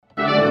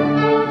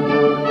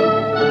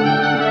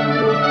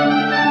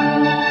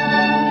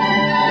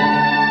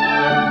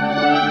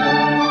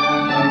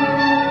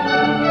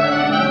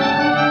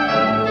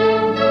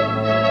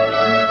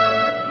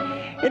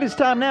is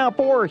time now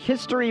for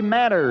History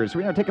Matters.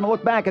 We are taking a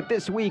look back at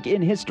this week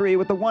in history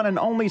with the one and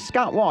only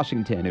Scott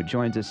Washington, who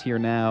joins us here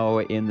now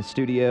in the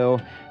studio.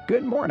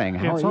 Good morning.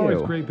 How are you? It's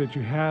always great that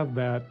you have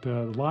that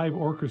live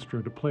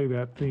orchestra to play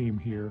that theme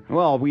here.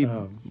 Well,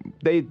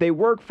 they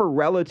work for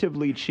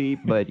relatively cheap,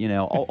 but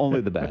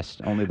only the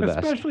best. Only the best.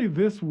 Especially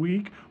this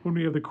week when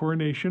we have the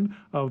coronation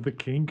of the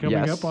king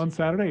coming up on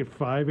Saturday at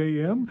 5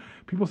 a.m.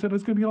 People said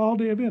it's going to be an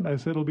all-day event. I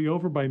said it'll be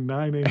over by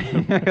 9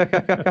 a.m.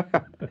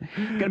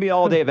 Going to be an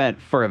all-day event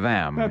for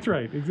them. That's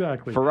right,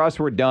 exactly. For us,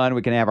 we're done.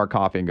 We can have our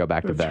coffee and go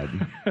back to bed.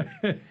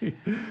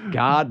 Right.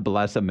 God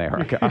bless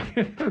America.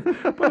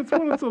 But it's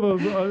one of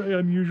those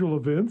unusual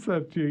events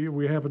that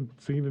we haven't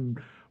seen in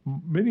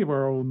many of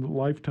our own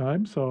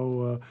lifetimes.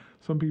 So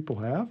some people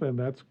have, and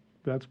that's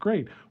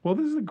great. Well,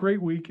 this is a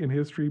great week in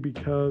history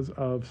because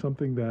of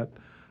something that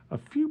a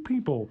few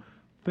people,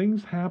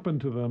 things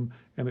happened to them,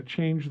 and it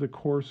changed the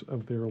course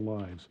of their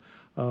lives.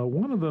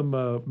 One of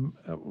them,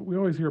 we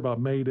always hear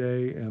about May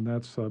Day, and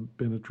that's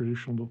been a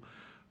traditional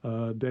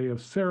day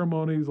of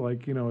ceremonies,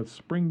 like, it's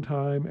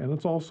springtime, and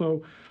it's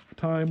also a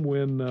time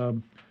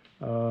when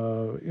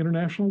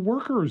international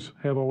workers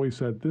have always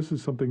said this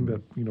is something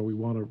that, we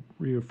want to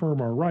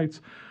reaffirm our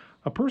rights.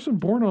 A person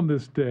born on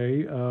this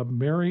day,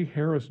 Mary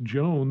Harris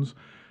Jones,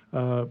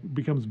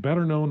 becomes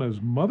better known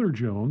as Mother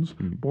Jones,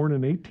 born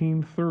in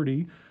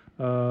 1830.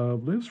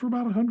 Lives for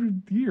about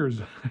 100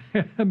 years,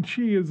 and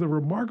she is a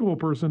remarkable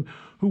person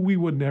who we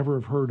would never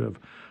have heard of,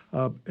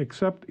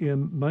 except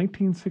in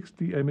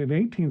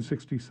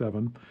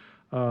 1867,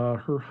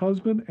 her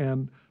husband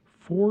and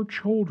 4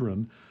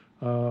 children,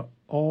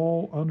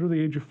 all under the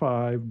age of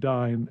 5,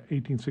 die in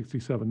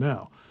 1867.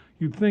 Now,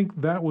 you'd think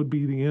that would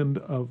be the end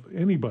of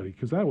anybody,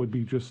 because that would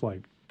be just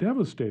like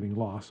devastating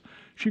loss.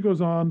 She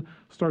goes on,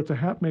 starts a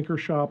hat maker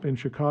shop in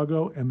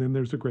Chicago, and then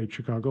there's the Great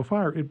Chicago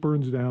Fire. It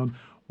burns down.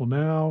 Well,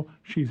 now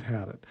she's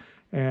had it.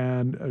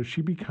 And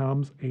she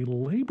becomes a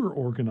labor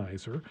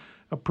organizer,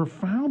 a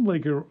profound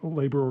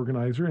labor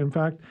organizer. In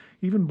fact,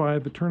 even by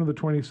the turn of the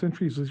 20th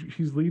century,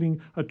 she's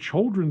leading a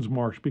children's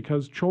march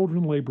because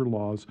children labor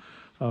laws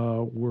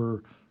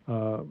were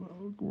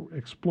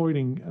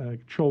exploiting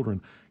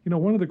children.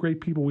 One of the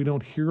great people we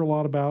don't hear a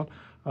lot about,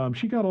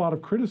 she got a lot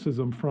of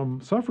criticism from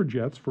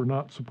suffragettes for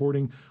not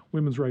supporting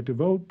women's right to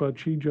vote, but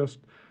she just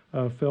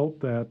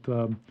felt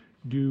that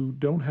you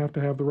don't have to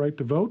have the right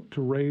to vote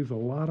to raise a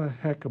lot of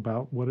heck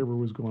about whatever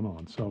was going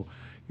on. So,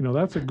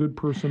 that's a good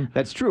person.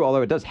 That's true,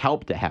 although it does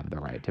help to have the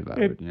right to vote.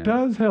 It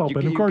does help.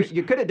 And of course,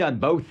 you could have done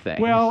both things.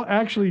 Well,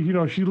 actually,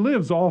 she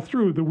lives all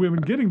through the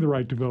women getting the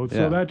right to vote.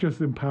 So that just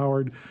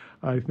empowered,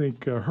 I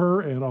think, her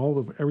and all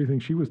of everything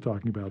she was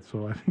talking about.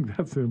 So I think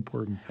that's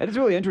important. And it's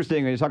really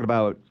interesting when you're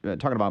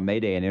talking about May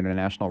Day and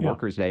International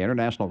Workers' Day.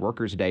 International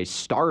Workers' Day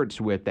starts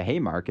with the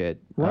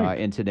Haymarket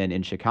incident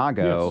in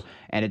Chicago,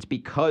 and it's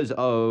because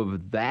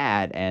of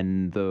that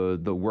and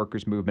the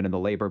workers' movement and the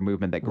labor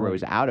movement that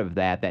grows out of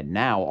that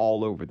now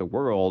all over the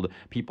world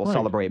people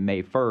celebrate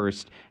May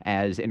 1st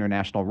as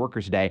International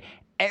Workers' Day.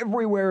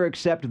 Everywhere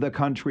except the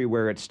country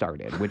where it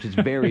started, which is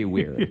very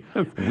weird.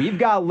 Yes. We've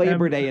got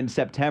Labor Day in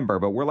September,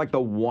 but we're like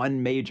the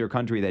one major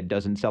country that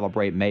doesn't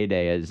celebrate May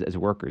Day as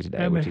Workers' Day.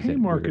 And which the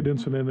Haymarket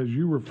incident, as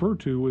you refer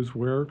to, is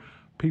where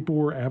people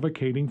were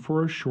advocating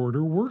for a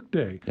shorter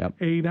workday,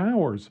 8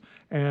 hours,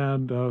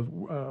 and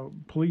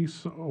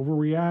police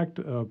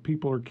overreact,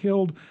 people are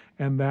killed,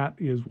 and that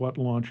is what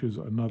launches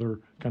another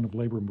kind of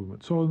labor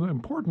movement. So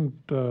important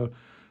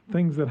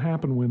things that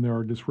happen when there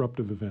are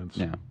disruptive events.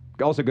 Yeah.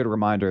 Also a good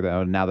reminder,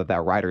 though, now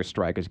that writer's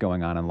strike is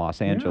going on in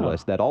Los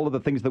Angeles, that all of the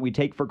things that we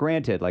take for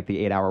granted, like the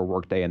 8-hour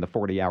workday and the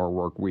 40-hour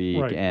work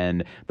week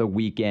and the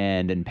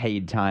weekend and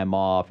paid time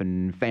off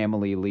and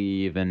family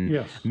leave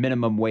and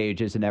minimum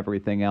wages and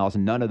everything else,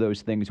 none of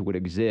those things would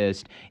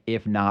exist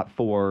if not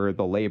for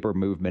the labor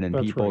movement and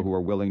people who are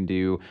willing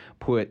to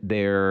put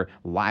their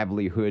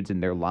livelihoods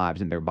and their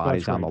lives and their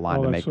bodies on the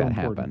line to make that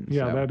happen.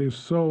 Yeah, that is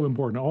so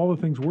important. All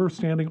the things, we're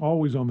standing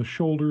always on the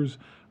shoulders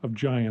of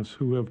giants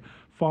who have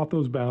fought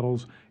those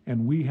battles,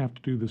 and we have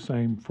to do the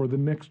same for the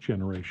next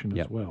generation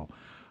as well.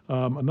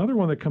 Another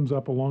one that comes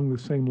up along the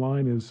same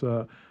line is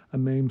a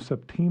name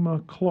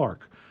Septima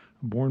Clark,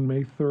 born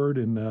May 3rd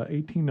in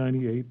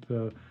 1898,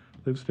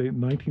 lives in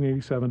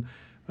 1987.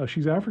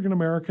 She's African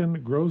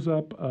American, grows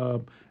up,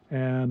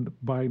 and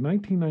by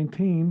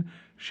 1919,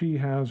 she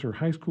has her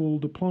high school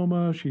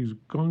diploma. She's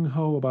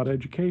gung-ho about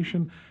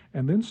education,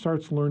 and then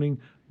starts learning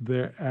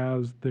there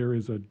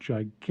is a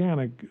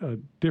gigantic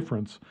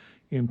difference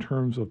in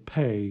terms of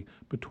pay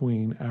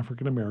between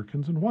African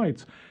Americans and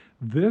whites.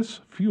 This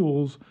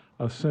fuels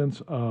a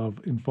sense of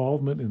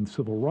involvement in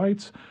civil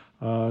rights.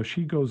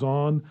 She goes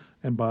on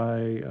and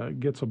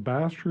gets a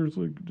bachelor's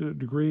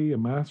degree, a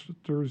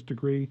master's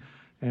degree,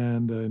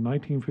 and in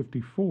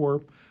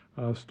 1954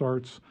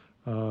 starts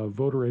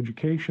voter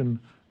education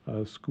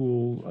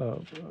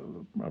school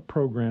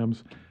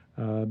programs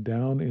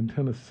down in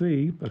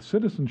Tennessee,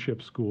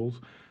 citizenship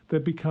schools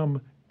that become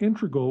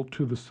integral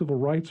to the civil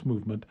rights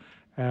movement,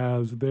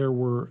 as there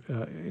were,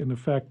 in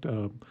effect,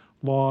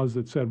 laws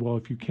that said, well,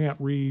 if you can't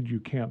read, you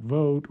can't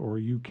vote, or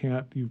you've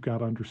got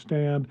to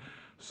understand.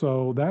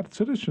 So that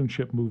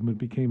citizenship movement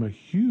became a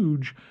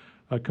huge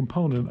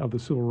component of the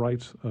civil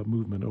rights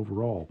movement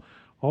overall,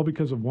 all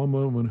because of one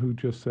woman who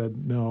just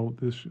said, no,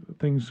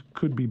 things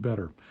could be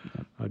better,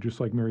 just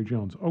like Mary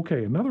Jones.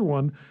 Okay, another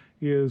one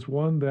is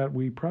one that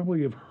we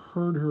probably have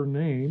heard her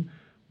name,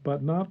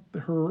 but not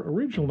her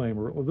original name,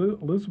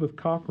 Elizabeth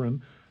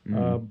Cochran,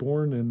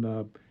 born in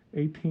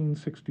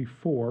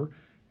 1864.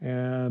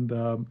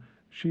 And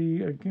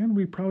she, again,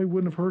 we probably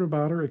wouldn't have heard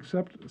about her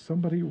except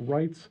somebody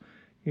writes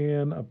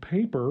in a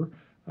paper,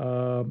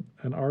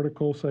 an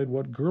article said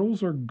what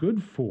girls are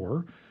good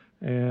for,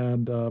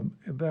 and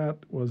that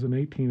was in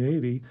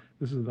 1880.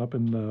 This is up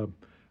in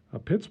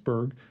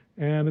Pittsburgh,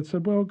 and it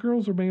said, well,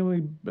 girls are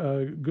mainly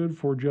good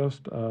for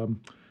just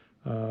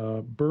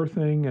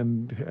birthing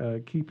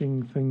and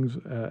keeping things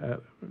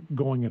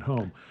going at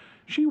home.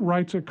 She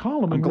writes a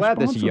column. I'm glad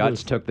this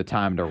Yutz took the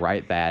time to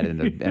write that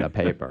in a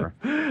paper.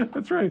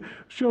 That's right.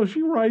 So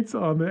she writes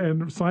on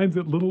and signs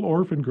it "Little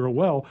Orphan Girl."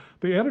 Well,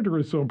 the editor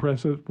is so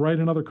impressive. Write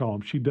another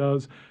column. She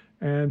does,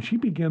 and she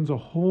begins a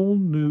whole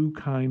new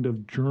kind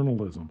of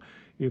journalism.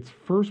 It's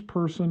first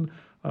person.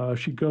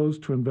 She goes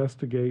to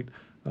investigate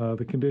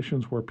the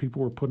conditions where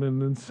people were put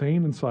in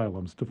insane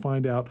asylums to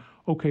find out,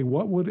 okay,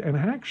 what would, and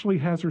actually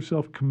has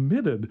herself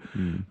committed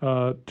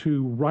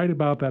to write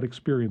about that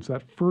experience,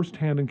 that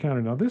firsthand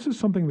encounter. Now, this is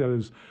something that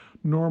is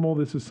normal.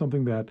 This is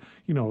something that,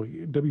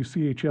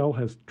 WCHL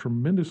has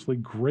tremendously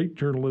great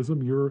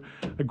journalism. You're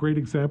a great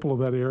example of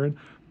that, Aaron.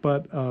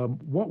 But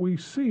what we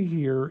see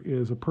here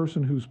is a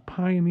person who's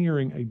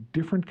pioneering a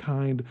different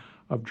kind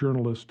of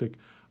journalistic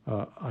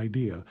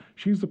idea.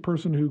 She's the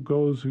person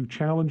who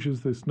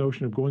challenges this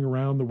notion of going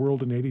around the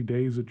world in 80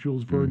 days that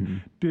Jules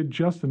Verne did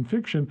just in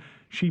fiction.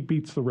 She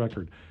beats the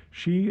record.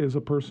 She is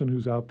a person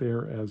who's out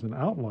there as an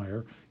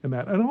outlier in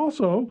that. And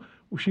also,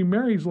 she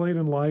marries late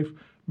in life,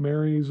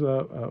 marries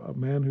a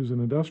man who's an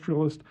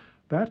industrialist.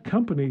 That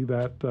company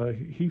that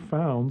he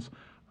founds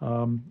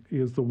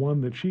is the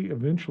one that she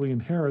eventually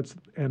inherits,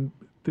 and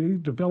they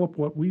develop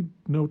what we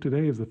know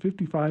today as the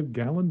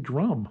 55-gallon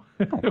drum.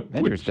 Oh,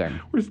 interesting.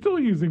 We're still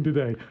using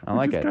today. I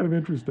like it. Which is kind of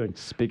interesting.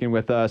 Speaking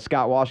with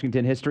Scott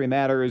Washington, History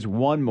Matters,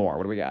 one more.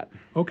 What do we got?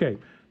 Okay.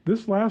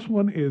 This last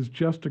one is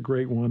just a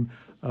great one.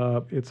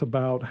 It's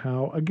about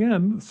how,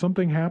 again,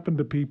 something happened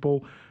to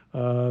people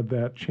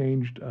that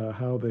changed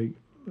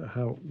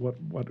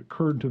what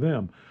occurred to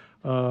them.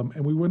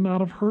 And we would not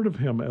have heard of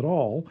him at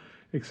all,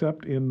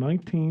 except in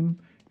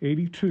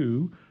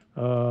 1982,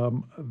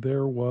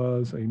 there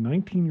was a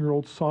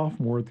 19-year-old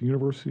sophomore at the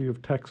University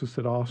of Texas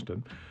at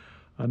Austin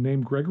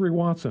named Gregory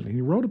Watson. And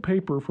he wrote a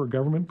paper for a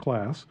government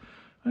class,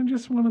 and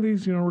just one of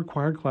these,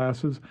 required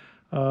classes,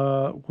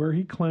 where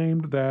he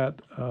claimed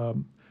that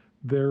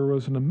there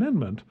was an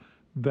amendment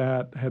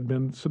that had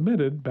been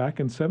submitted back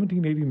in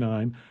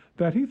 1789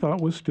 that he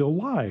thought was still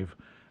live.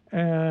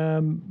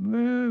 And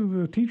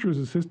the teacher's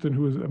assistant,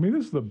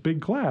 this is a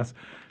big class,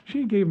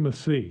 she gave him a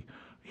C.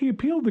 He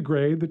appealed the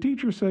grade. The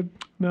teacher said,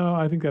 no,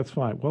 I think that's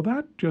fine. Well,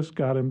 that just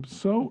got him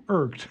so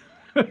irked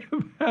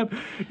that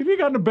if he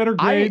gotten a better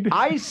grade...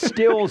 I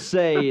still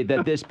say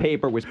that this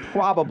paper was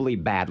probably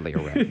badly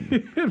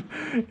written.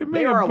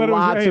 There are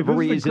lots of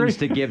reasons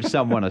to give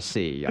someone a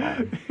C,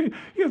 y'all.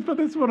 Yes, but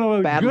this one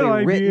was a badly good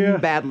idea.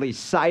 Written, badly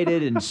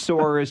cited, and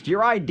sourced.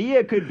 Your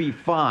idea could be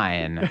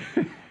fine.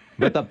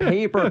 But the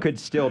paper could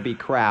still be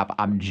crap,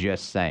 I'm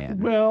just saying.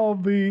 Well,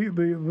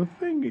 the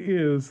thing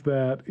is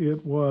that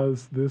it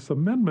was, this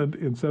amendment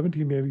in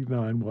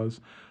 1789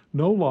 was,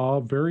 no law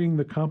varying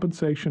the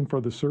compensation for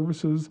the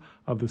services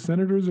of the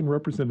senators and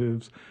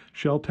representatives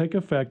shall take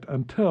effect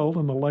until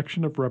an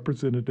election of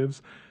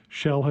representatives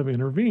shall have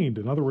intervened.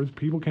 In other words,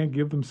 people can't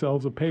give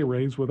themselves a pay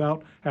raise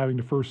without having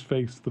to first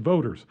face the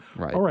voters.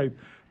 Right. All right,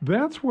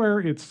 that's where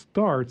it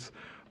starts.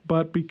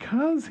 But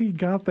because he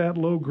got that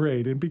low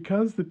grade and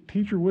because the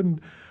teacher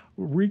wouldn't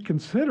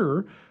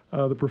reconsider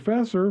the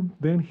professor,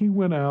 then he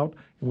went out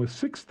and with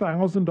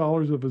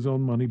 $6,000 of his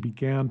own money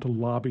began to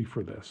lobby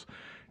for this.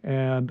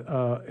 And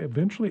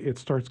eventually it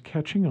starts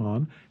catching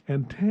on.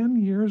 And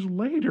 10 years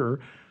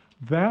later,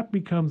 that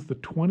becomes the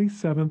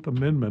 27th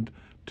Amendment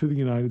to the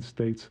United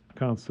States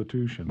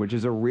Constitution. Which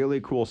is a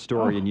really cool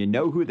story. And you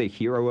know who the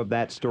hero of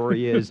that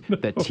story is? No.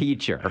 The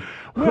teacher.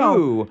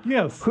 Well,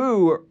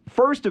 who,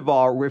 first of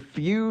all,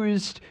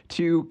 refused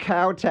to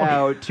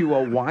kowtow to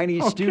a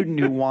whiny student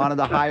who wanted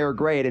a higher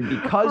grade. And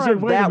because of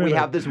that, we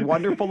have this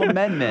wonderful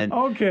amendment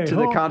to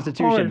the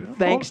Constitution,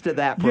 thanks to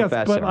that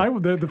professor. Yes,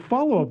 but the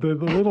follow-up, the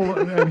little,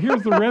 and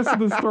here's the rest of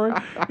the story.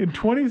 In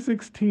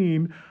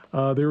 2016,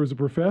 there was a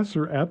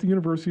professor at the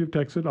University of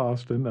Texas at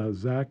Austin,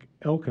 Zach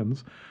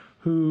Elkins,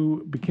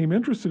 who became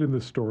interested in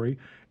this story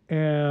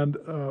and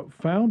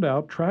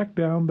tracked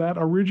down that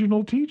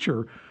original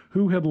teacher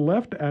who had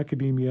left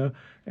academia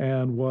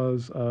and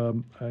was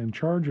in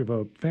charge of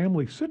a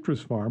family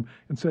citrus farm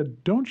and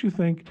said, don't you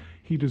think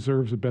he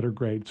deserves a better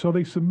grade? So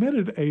they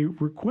submitted a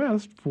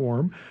request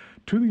form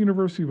to the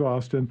University of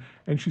Austin,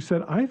 and she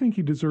said, I think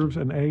he deserves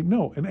an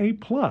A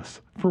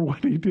plus for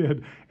what he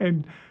did.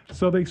 And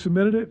so they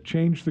submitted it,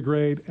 changed the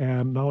grade,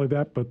 and not only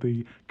that, but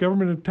the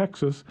government of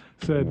Texas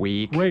said,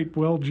 Weak. Great,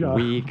 well done.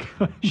 Weak.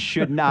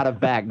 Should not have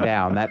backed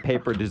down. That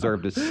paper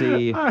deserved a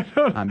C.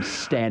 I'm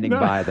standing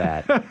by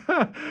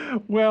that.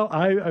 Well,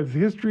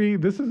 history,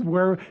 this is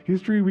where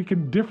history, we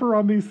can differ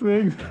on these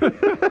things.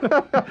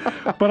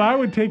 But I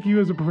would take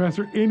you as a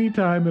professor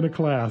anytime in a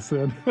class.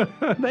 And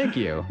Thank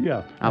you.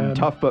 Yeah. I'm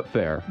tough but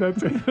fair.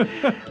 That's it.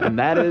 And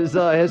that is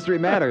History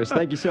Matters.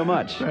 Thank you so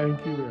much.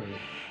 Thank you very much.